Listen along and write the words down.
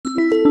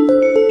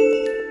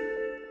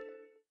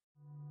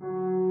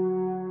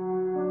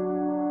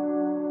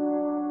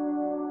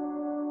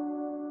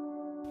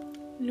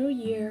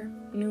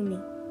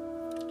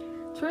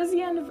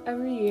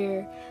every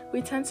year,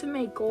 we tend to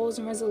make goals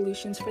and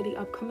resolutions for the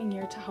upcoming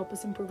year to help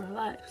us improve our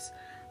lives.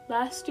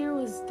 Last year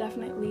was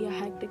definitely a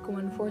hectic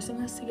one,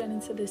 forcing us to get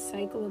into this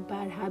cycle of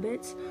bad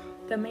habits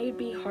that may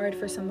be hard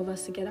for some of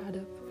us to get out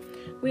of.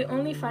 We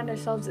only find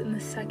ourselves in the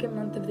second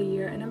month of the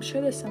year, and I'm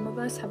sure that some of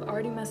us have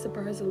already messed up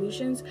our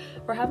resolutions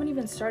or haven't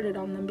even started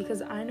on them,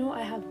 because I know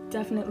I have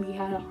definitely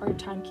had a hard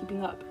time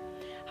keeping up.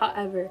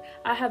 However,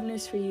 I have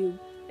news for you.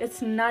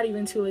 It's not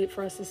even too late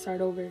for us to start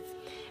over.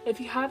 If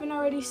you haven't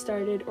already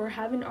started or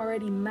haven't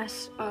already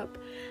messed up,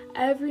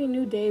 every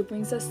new day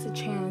brings us the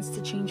chance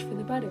to change for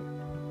the better.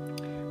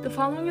 The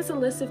following is a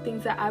list of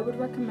things that I would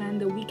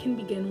recommend that we can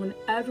begin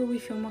whenever we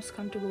feel most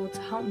comfortable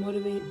to help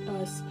motivate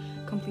us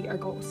complete our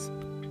goals.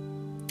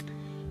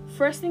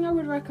 First thing I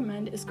would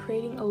recommend is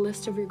creating a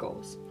list of your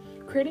goals.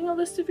 Creating a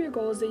list of your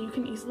goals that you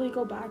can easily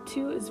go back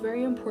to is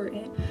very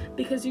important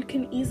because you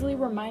can easily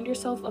remind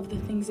yourself of the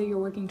things that you're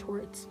working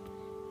towards.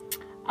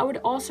 I would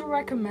also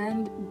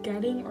recommend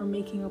getting or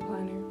making a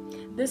planner.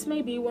 This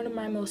may be one of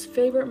my most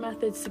favorite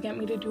methods to get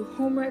me to do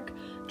homework,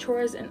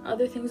 chores, and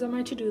other things on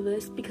my to-do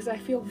list because I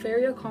feel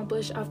very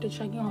accomplished after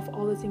checking off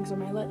all the things on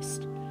my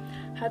list.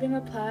 Having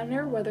a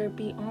planner, whether it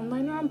be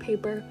online or on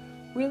paper,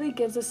 really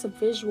gives us a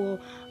visual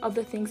of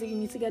the things that you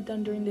need to get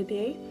done during the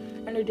day,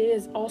 and your day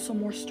is also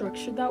more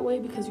structured that way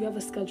because you have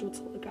a schedule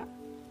to look at.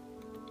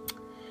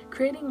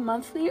 Creating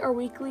monthly or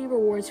weekly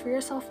rewards for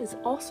yourself is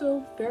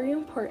also very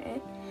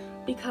important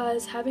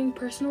because having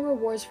personal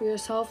rewards for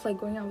yourself, like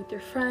going out with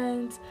your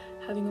friends,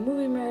 having a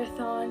movie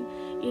marathon,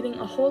 eating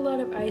a whole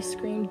lot of ice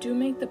cream, do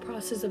make the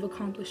process of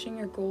accomplishing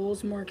your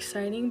goals more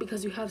exciting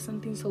because you have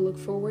something to look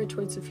forward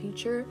towards the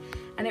future,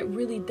 and it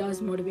really does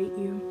motivate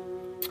you.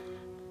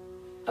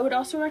 I would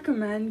also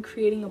recommend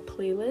creating a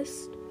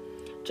playlist.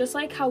 Just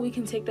like how we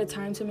can take the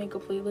time to make a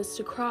playlist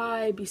to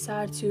cry, be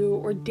sad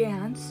to, or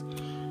dance,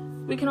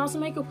 we can also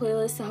make a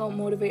playlist to help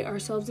motivate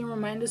ourselves and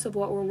remind us of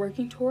what we're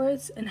working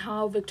towards and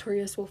how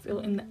victorious we'll feel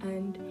in the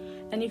end.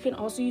 And you can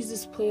also use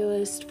this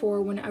playlist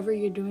for whenever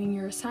you're doing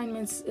your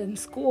assignments in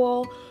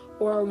school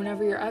or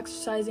whenever you're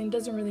exercising.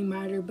 Doesn't really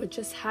matter, but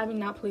just having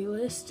that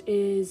playlist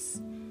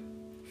is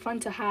fun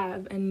to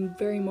have and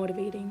very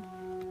motivating.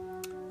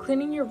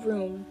 Cleaning your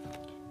room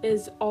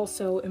is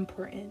also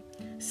important.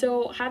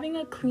 So having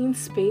a clean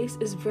space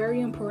is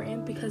very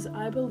important because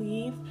I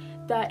believe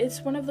that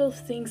it's one of those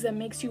things that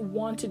makes you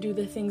want to do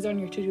the things on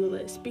your to-do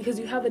list because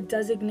you have a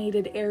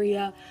designated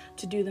area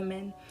to do them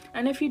in.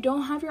 And if you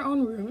don't have your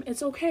own room,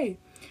 it's okay.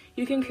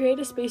 You can create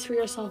a space for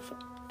yourself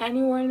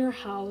anywhere in your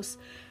house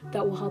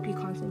that will help you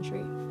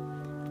concentrate.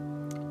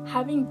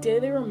 Having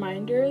daily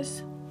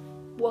reminders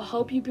will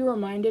help you be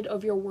reminded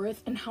of your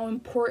worth and how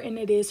important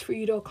it is for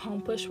you to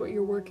accomplish what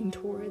you're working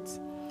towards.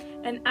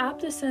 An app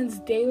that sends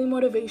daily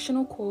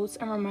motivational quotes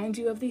and reminds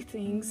you of these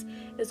things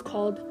is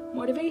called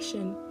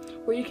Motivation,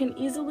 where you can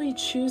easily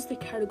choose the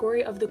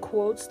category of the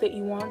quotes that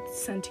you want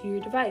sent to your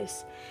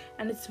device.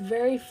 And it's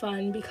very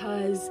fun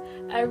because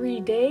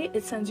every day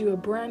it sends you a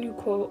brand new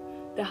quote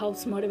that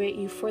helps motivate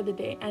you for the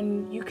day,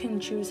 and you can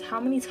choose how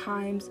many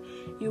times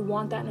you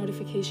want that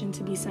notification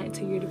to be sent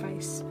to your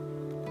device.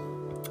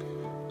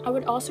 I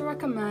would also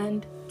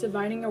recommend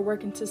dividing your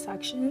work into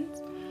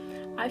sections.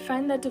 I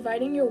find that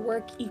dividing your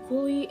work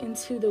equally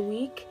into the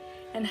week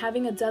and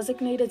having a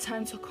designated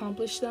time to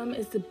accomplish them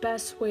is the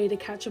best way to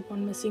catch up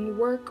on missing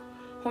work,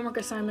 homework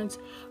assignments,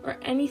 or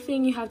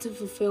anything you have to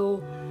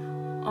fulfill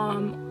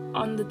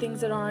on the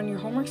things that are on your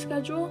homework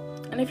schedule.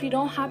 And if you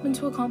don't happen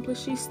to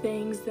accomplish these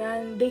things,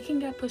 then they can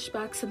get pushed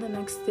back to the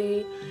next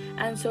day,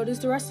 and so does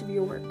the rest of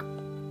your work.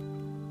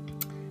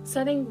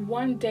 Setting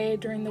one day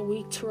during the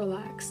week to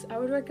relax. I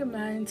would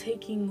recommend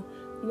taking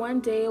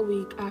one day a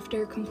week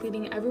after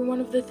completing every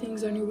one of the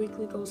things on your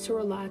weekly goals to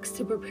relax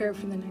to prepare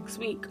for the next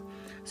week,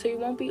 so you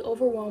won't be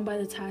overwhelmed by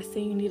the tasks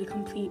that you need to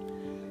complete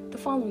the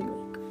following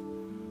week.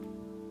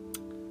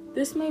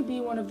 This may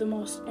be one of the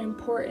most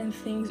important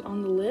things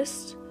on the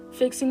list,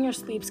 fixing your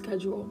sleep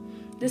schedule.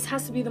 This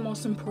has to be the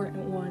most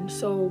important one,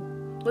 so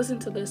listen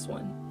to this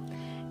one.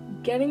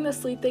 Getting the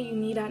sleep that you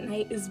need at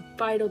night is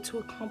vital to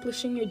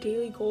accomplishing your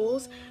daily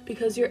goals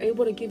because you're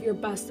able to give your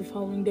best the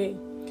following day.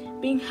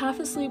 Being half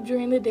asleep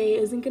during the day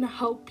isn't going to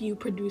help you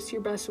produce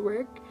your best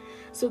work,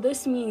 so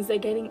this means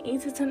that getting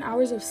 8 to 10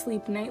 hours of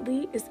sleep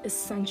nightly is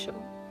essential.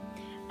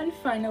 And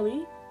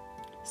finally,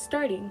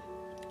 starting.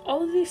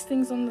 All of these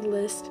things on the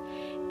list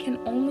can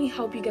only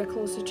help you get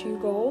closer to your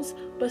goals,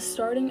 but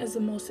starting is the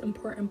most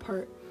important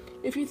part.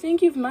 If you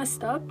think you've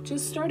messed up,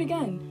 just start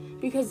again,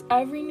 because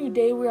every new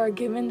day we are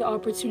given the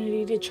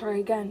opportunity to try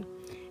again.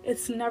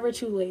 It's never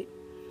too late.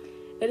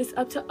 It is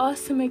up to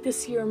us to make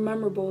this year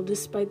memorable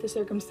despite the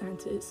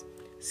circumstances.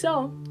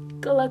 So,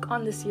 good luck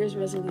on this year's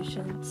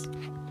resolutions.